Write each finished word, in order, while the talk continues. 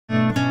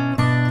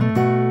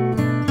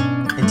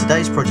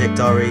today's project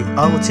diary,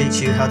 I will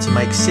teach you how to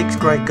make 6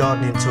 great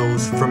gardening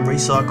tools from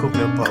recycled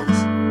milk bottles.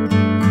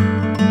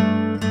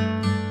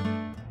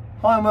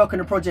 Hi and welcome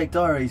to Project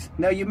Diaries.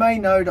 Now you may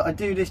know that I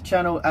do this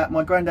channel at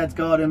my granddad's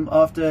garden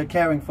after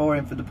caring for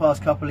him for the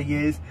past couple of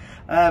years.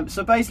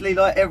 So basically,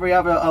 like every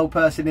other old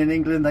person in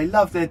England, they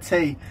love their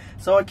tea.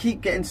 So I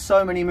keep getting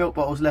so many milk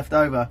bottles left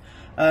over.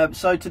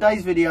 So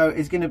today's video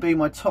is going to be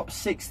my top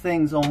 6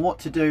 things on what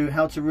to do,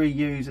 how to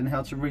reuse and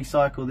how to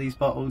recycle these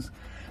bottles.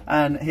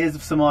 And here's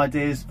some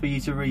ideas for you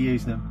to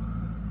reuse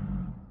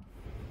them.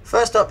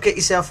 First up, get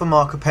yourself a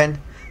marker pen.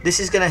 This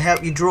is going to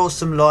help you draw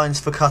some lines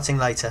for cutting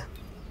later.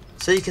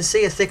 So you can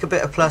see a thicker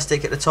bit of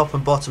plastic at the top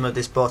and bottom of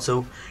this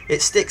bottle.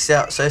 It sticks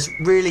out, so it's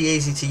really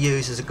easy to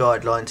use as a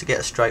guideline to get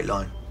a straight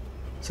line.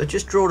 So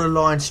just draw the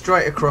line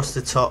straight across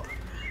the top,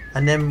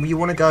 and then you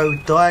want to go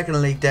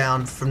diagonally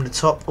down from the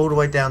top all the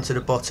way down to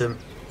the bottom,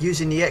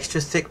 using the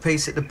extra thick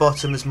piece at the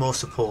bottom as more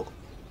support.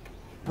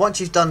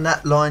 Once you've done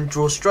that line,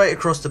 draw straight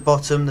across the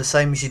bottom the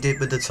same as you did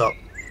with the top.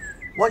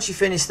 Once you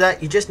finish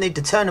that, you just need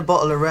to turn the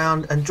bottle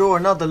around and draw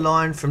another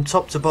line from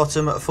top to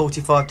bottom at a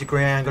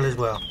 45-degree angle as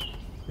well.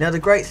 Now the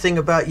great thing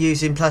about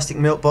using plastic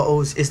milk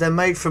bottles is they're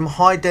made from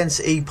high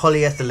density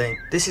polyethylene.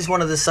 This is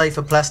one of the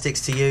safer plastics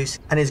to use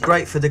and is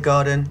great for the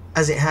garden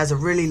as it has a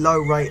really low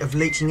rate of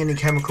leaching any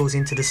chemicals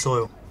into the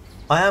soil.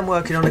 I am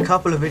working on a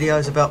couple of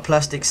videos about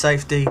plastic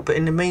safety, but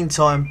in the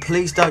meantime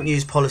please don't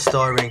use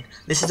polystyrene.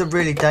 This is a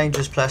really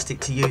dangerous plastic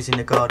to use in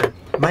the garden,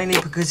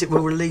 mainly because it will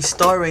release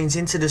styrenes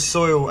into the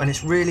soil and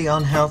it's really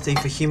unhealthy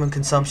for human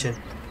consumption.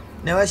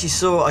 Now as you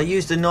saw, I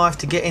used a knife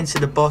to get into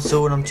the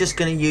bottle and I'm just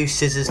going to use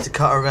scissors to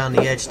cut around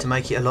the edge to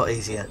make it a lot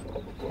easier.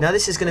 Now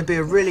this is going to be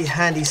a really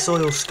handy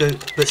soil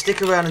scoop, but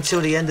stick around until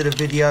the end of the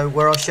video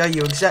where I'll show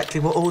you exactly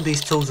what all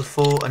these tools are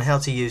for and how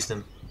to use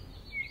them.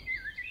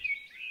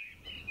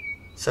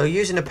 So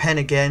using a pen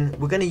again,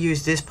 we're going to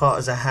use this part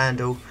as a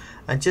handle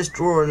and just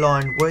draw a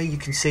line where you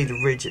can see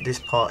the ridge at this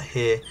part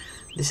here.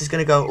 This is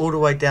going to go all the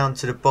way down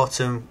to the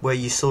bottom where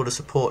you saw the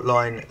support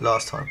line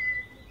last time.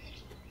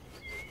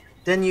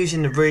 Then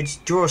using the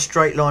ridge, draw a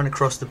straight line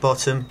across the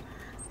bottom,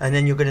 and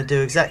then you're going to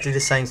do exactly the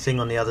same thing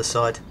on the other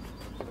side.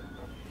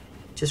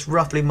 Just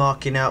roughly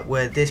marking out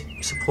where this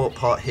support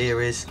part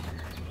here is.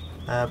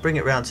 Bring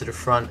it round to the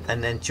front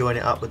and then join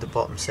it up with the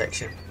bottom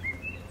section.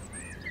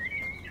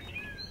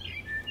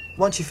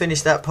 Once you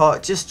finish that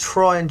part, just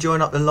try and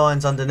join up the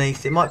lines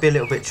underneath. It might be a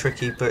little bit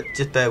tricky, but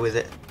just bear with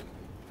it.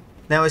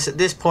 Now it's at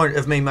this point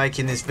of me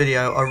making this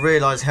video I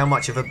realise how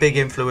much of a big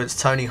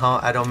influence Tony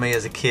Hart had on me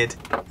as a kid.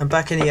 And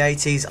back in the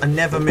 80s I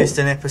never missed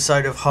an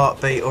episode of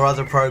Heartbeat or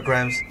other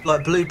programmes.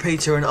 Like Blue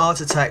Peter and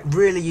Art Attack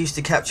really used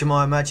to capture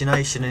my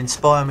imagination and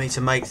inspire me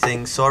to make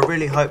things, so I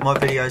really hope my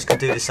videos can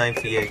do the same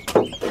for you.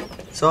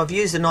 So I've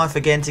used the knife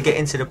again to get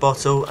into the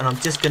bottle and I'm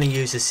just going to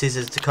use the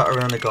scissors to cut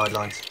around the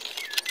guidelines.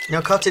 Now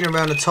cutting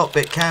around the top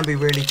bit can be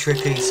really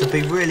tricky, so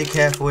be really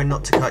careful and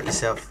not to cut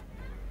yourself.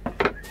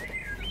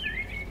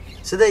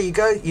 So there you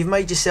go, you've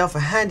made yourself a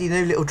handy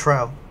new little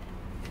trail.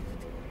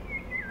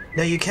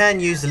 Now you can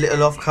use the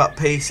little offcut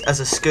piece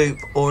as a scoop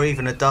or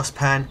even a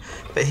dustpan,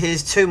 but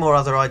here's 2 more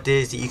other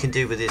ideas that you can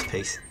do with this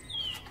piece.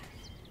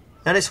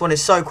 Now this one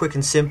is so quick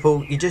and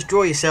simple, you just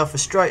draw yourself a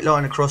straight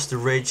line across the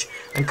ridge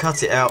and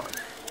cut it out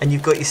and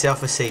you've got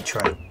yourself a seed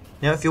tray.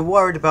 Now if you're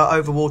worried about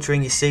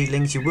overwatering your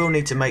seedlings, you will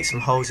need to make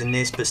some holes in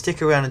this, but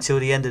stick around until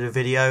the end of the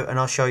video and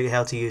I'll show you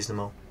how to use them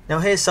all. Now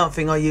here's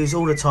something I use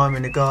all the time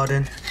in the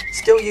garden.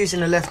 Still using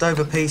the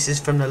leftover pieces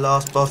from the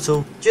last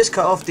bottle. Just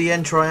cut off the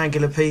end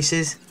triangular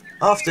pieces.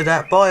 After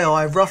that, by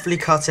eye, roughly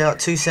cut out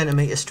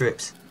 2cm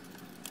strips.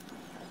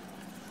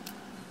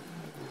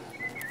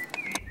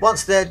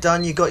 Once they're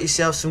done, you've got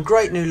yourself some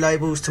great new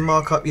labels to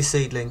mark up your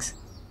seedlings.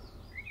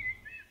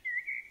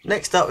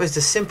 Next up is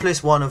the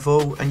simplest one of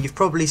all, and you've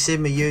probably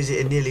seen me use it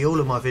in nearly all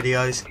of my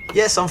videos.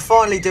 Yes, I'm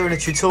finally doing a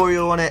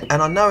tutorial on it,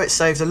 and I know it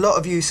saves a lot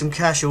of you some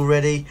cash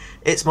already.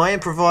 It's my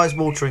improvised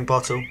watering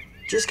bottle.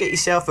 Just get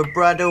yourself a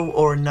bradawl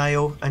or a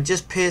nail and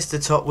just pierce the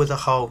top with a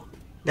hole.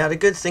 Now the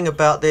good thing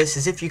about this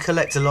is if you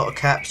collect a lot of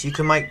caps, you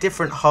can make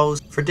different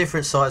holes for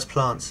different sized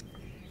plants.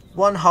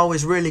 One hole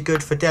is really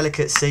good for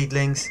delicate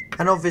seedlings,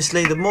 and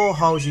obviously the more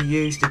holes you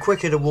use, the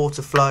quicker the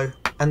water flow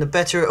and the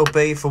better it'll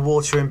be for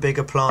watering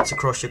bigger plants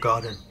across your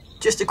garden.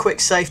 Just a quick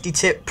safety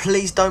tip,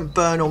 please don't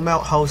burn or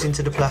melt holes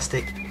into the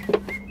plastic.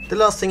 The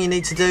last thing you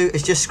need to do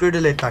is just screw the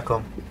lid back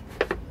on.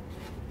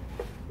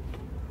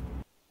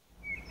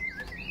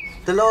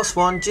 The last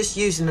one, just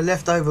using the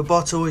leftover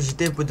bottle as you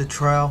did with the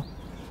trowel.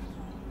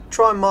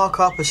 Try and mark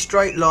up a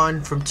straight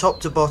line from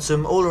top to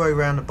bottom all the way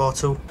around the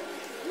bottle.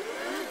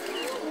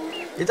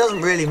 It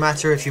doesn't really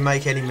matter if you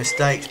make any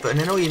mistakes, but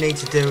then all you need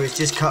to do is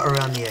just cut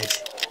around the edge.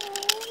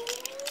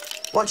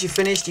 Once you've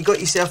finished, you've got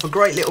yourself a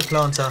great little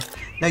planter.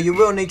 Now you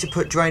will need to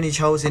put drainage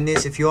holes in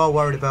this if you are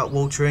worried about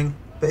watering,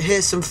 but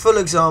here's some full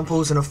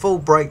examples and a full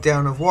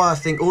breakdown of why I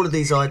think all of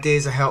these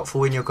ideas are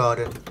helpful in your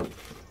garden.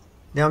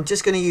 Now I'm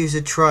just going to use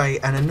a tray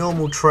and a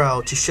normal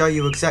trowel to show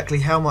you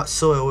exactly how much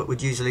soil it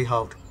would usually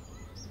hold.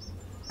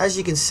 As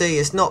you can see,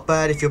 it's not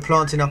bad if you're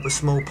planting up a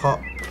small pot.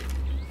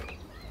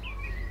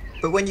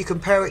 but when you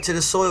compare it to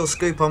the soil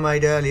scoop I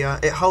made earlier,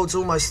 it holds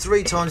almost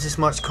 3 times as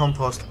much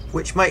compost,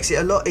 which makes it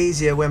a lot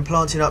easier when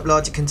planting up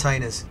larger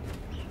containers.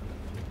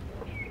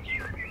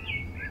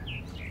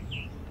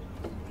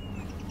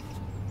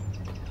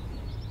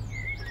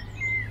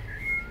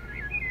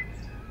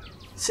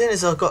 Seeing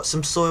as I've got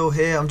some soil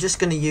here, I'm just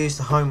going to use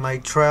the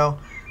homemade trowel,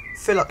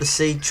 fill up the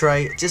seed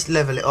tray, just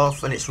level it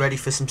off and it's ready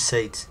for some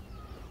seeds.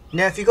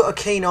 Now if you've got a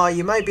keen eye,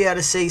 you may be able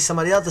to see some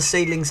of the other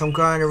seedlings I'm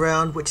growing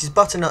around, which is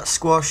butternut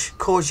squash,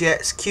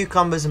 courgettes,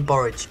 cucumbers and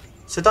borage.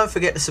 So don't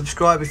forget to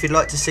subscribe if you'd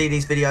like to see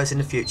these videos in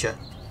the future.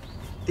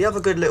 The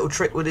other good little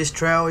trick with this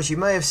trowel is you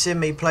may have seen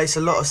me place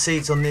a lot of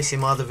seeds on this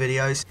in my other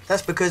videos.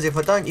 That's because if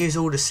I don't use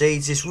all the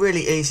seeds, it's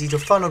really easy to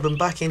funnel them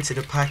back into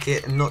the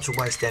packet and not to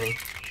waste any.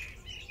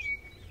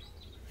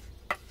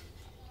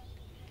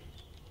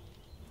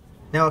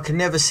 Now I can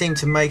never seem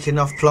to make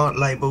enough plant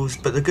labels,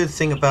 but the good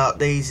thing about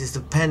these is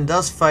the pen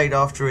does fade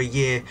after a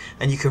year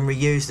and you can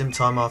reuse them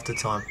time after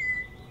time.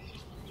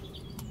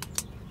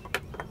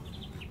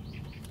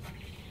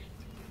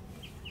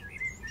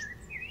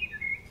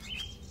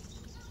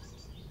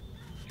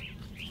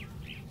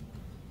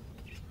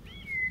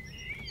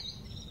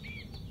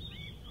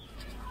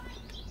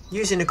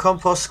 Using the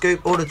compost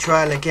scoop or the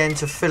trowel again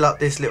to fill up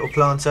this little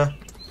planter.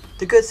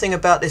 The good thing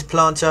about this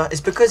planter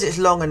is because it's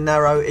long and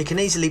narrow, it can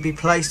easily be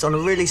placed on a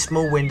really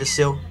small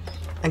windowsill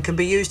and can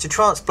be used to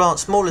transplant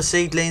smaller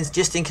seedlings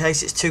just in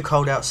case it's too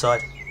cold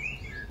outside.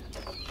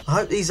 I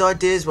hope these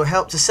ideas will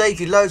help to save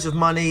you loads of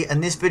money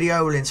and this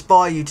video will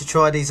inspire you to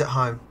try these at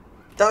home.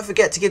 Don't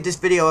forget to give this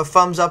video a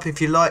thumbs up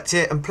if you liked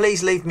it and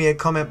please leave me a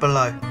comment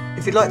below.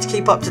 If you'd like to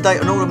keep up to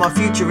date on all of my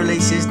future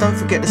releases, don't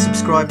forget to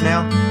subscribe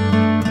now.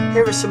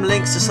 Here are some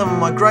links to some of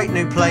my great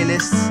new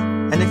playlists.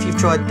 And if you've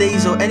tried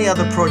these or any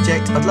other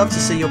project, I'd love to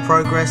see your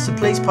progress, so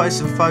please post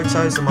some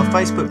photos on my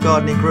Facebook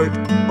gardening group.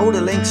 All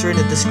the links are in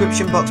the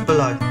description box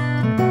below.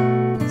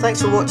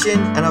 Thanks for watching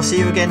and I'll see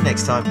you again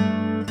next time.